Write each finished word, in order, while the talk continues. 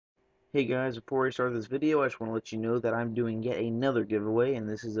Hey guys, before I start this video, I just want to let you know that I'm doing yet another giveaway, and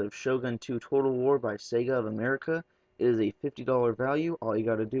this is of Shogun 2 Total War by Sega of America. It is a $50 value. All you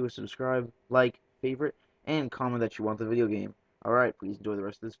gotta do is subscribe, like, favorite, and comment that you want the video game. Alright, please enjoy the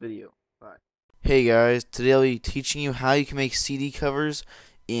rest of this video. Bye. Hey guys, today I'll be teaching you how you can make CD covers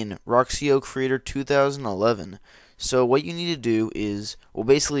in Roxio Creator 2011. So what you need to do is, well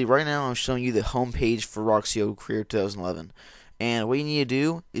basically right now I'm showing you the home page for Roxio Creator 2011. And what you need to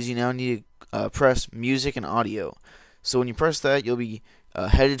do is you now need to press music and audio. So when you press that, you'll be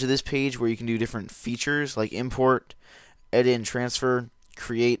headed to this page where you can do different features like import, edit and transfer,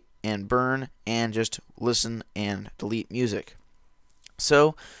 create and burn, and just listen and delete music.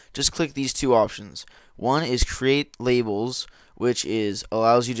 So just click these two options. One is create labels, which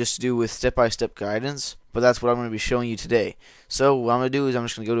allows you just to do with step-by-step guidance, but that's what I'm going to be showing you today. So what I'm going to do is I'm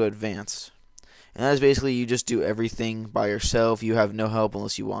just going to go to advanced. And that is basically you just do everything by yourself. You have no help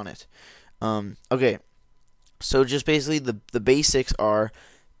unless you want it. Okay, so just basically the basics are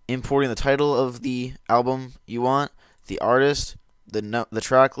importing the title of the album you want, the artist, the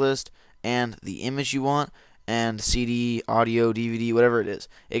track list, and the image you want, and CD, audio, DVD, whatever it is.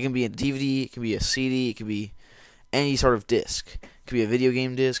 It can be a DVD, it can be a CD, it can be any sort of disc. It could be a video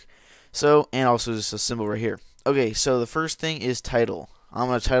game disc. So, and also just a symbol right here. Okay, so the first thing is title. I'm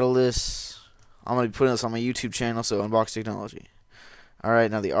going to title this, I'm going to be putting this on my YouTube channel, so Unbox Technology.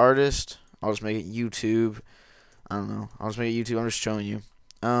 Alright, now the artist, I'll just make it YouTube. I don't know, I'll just make it YouTube, I'm just showing you.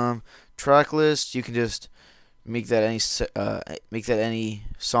 Track list, you can just make that any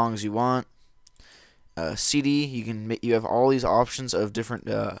songs you want. CD, you have all these options of different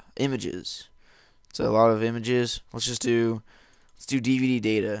images. So a lot of images. Let's do DVD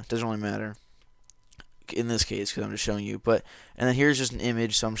data. Doesn't really matter in this case because I'm just showing you. And then here's just an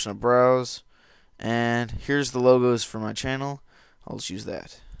image. So I'm just gonna browse, and here's the logos for my channel. I'll just use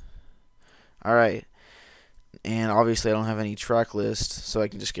that. All right. And obviously I don't have any track list, so I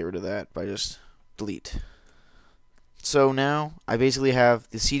can just get rid of that by just delete. So now I basically have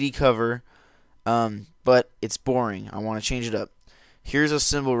the CD cover. But it's boring. I want to change it up. Here's a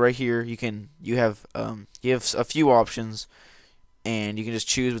symbol right here. You have a few options, and you can just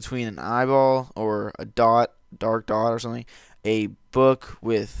choose between an eyeball or a dot, dark dot or something, a book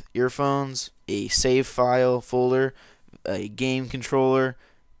with earphones, a save file folder, a game controller,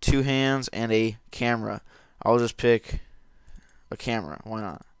 two hands, and a camera. I'll just pick a camera. Why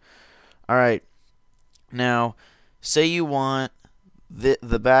not? All right. Now, say you want the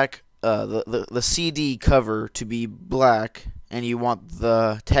back. The CD cover to be black and you want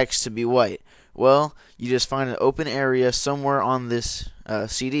the text to be white. Well, you just find an open area somewhere on this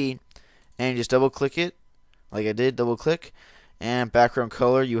CD and you just double click it like I did, double click, and background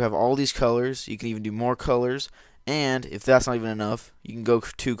color. You have all these colors. You can even do more colors, and if that's not even enough, you can go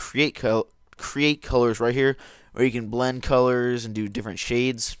to create colors right here, where you can blend colors and do different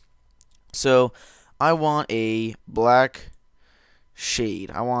shades. So I want a black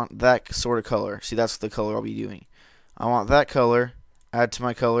shade. I want that sort of color. See, that's the color I'll be doing. I want that color. Add to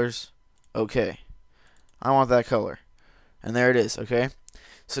my colors. Okay. I want that color. And there it is, okay?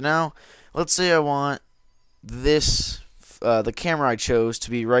 So now, let's say I want this, the camera I chose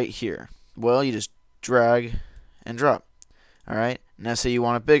to be right here. Well, you just drag and drop. Alright? Now say you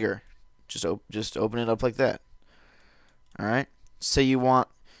want it bigger. Just open it up like that. Alright? Say you want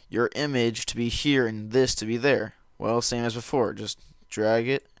your image to be here and this to be there. Well, same as before, just drag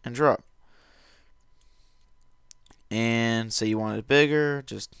it and drop. And say you want it bigger,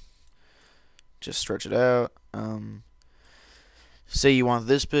 just stretch it out. Say you want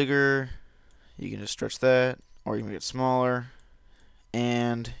this bigger, you can just stretch that, or you can make it smaller.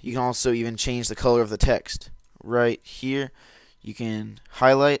 And you can also even change the color of the text. Right here, you can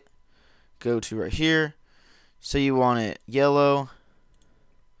highlight, go to right here. Say you want it yellow,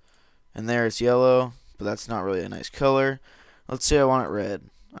 and there it's yellow. But that's not really a nice color. Let's say I want it red.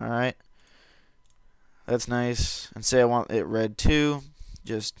 Alright. That's nice. And say I want it red too.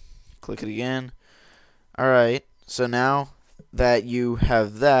 Just click it again. Alright. So now that you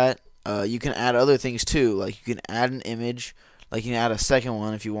have that, you can add other things too. Like you can add an image. Like you can add a second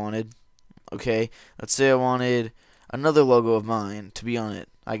one if you wanted. Okay. Let's say I wanted another logo of mine to be on it.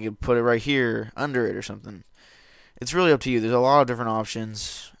 I could put it right here under it or something. It's really up to you. There's a lot of different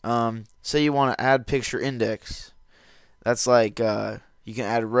options. Say you want to add picture index. That's like you can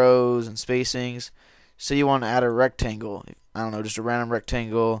add rows and spacings. Say you want to add a rectangle. I don't know, just a random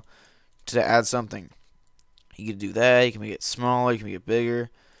rectangle to add something. You can do that. You can make it smaller. You can make it bigger.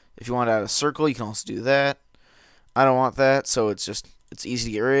 If you want to add a circle, you can also do that. I don't want that, so it's easy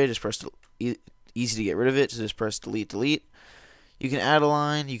to get rid of. Easy to get rid of it. So just press delete, delete. you can add a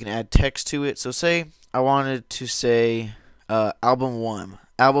line, you can add text to it. So say I wanted to say album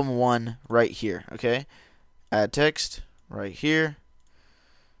 1 right here, okay? Add text right here.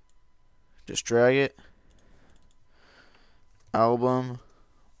 Just drag it. Album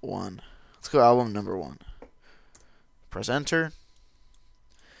 1. Let's go album number 1. Press enter.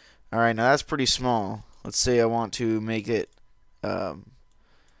 Alright, now that's pretty small. Let's say I want to make it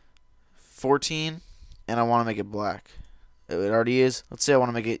 14 and I want to make it black. It already is. Let's say I want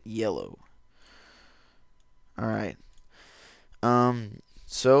to make it yellow. Alright.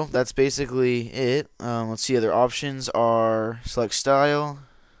 So that's basically it. Let's see, other options are select style.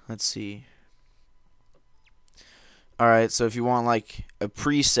 Let's see. Alright, so if you want like a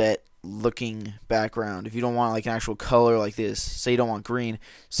preset looking background, if you don't want like an actual color like this, say you don't want green,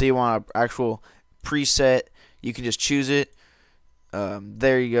 say you want an actual preset, you can just choose it.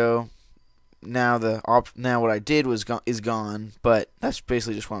 There you go. Now now what I did is gone, but that's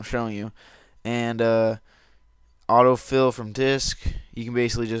basically just what I'm showing you. And autofill from disk, you can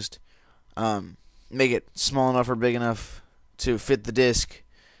basically just make it small enough or big enough to fit the disk.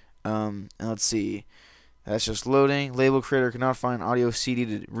 And let's see. That's just loading. Label creator cannot find audio CD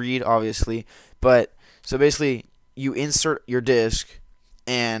to read, obviously. But so basically, you insert your disc,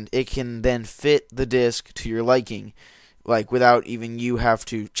 and it can then fit the disc to your liking, like without even you have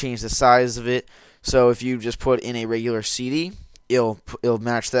to change the size of it. So if you just put in a regular CD, it'll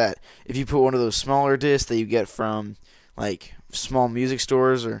match that. If you put one of those smaller discs that you get from like small music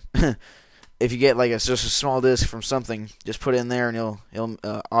stores, or if you get like just a small disc from something, just put it in there and it'll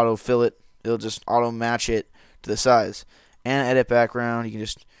auto fill it. It'll just auto match it to the size. And edit background, you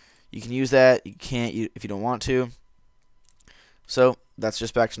can use that. You can't if you don't want to. So that's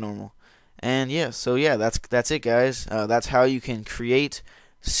just back to normal. And yeah, so yeah, that's it, guys. That's how you can create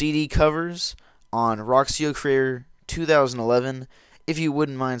CD covers on Roxio Creator 2011. If you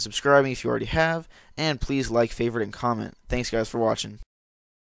wouldn't mind subscribing if you already have, and please like, favorite, and comment. Thanks, guys, for watching.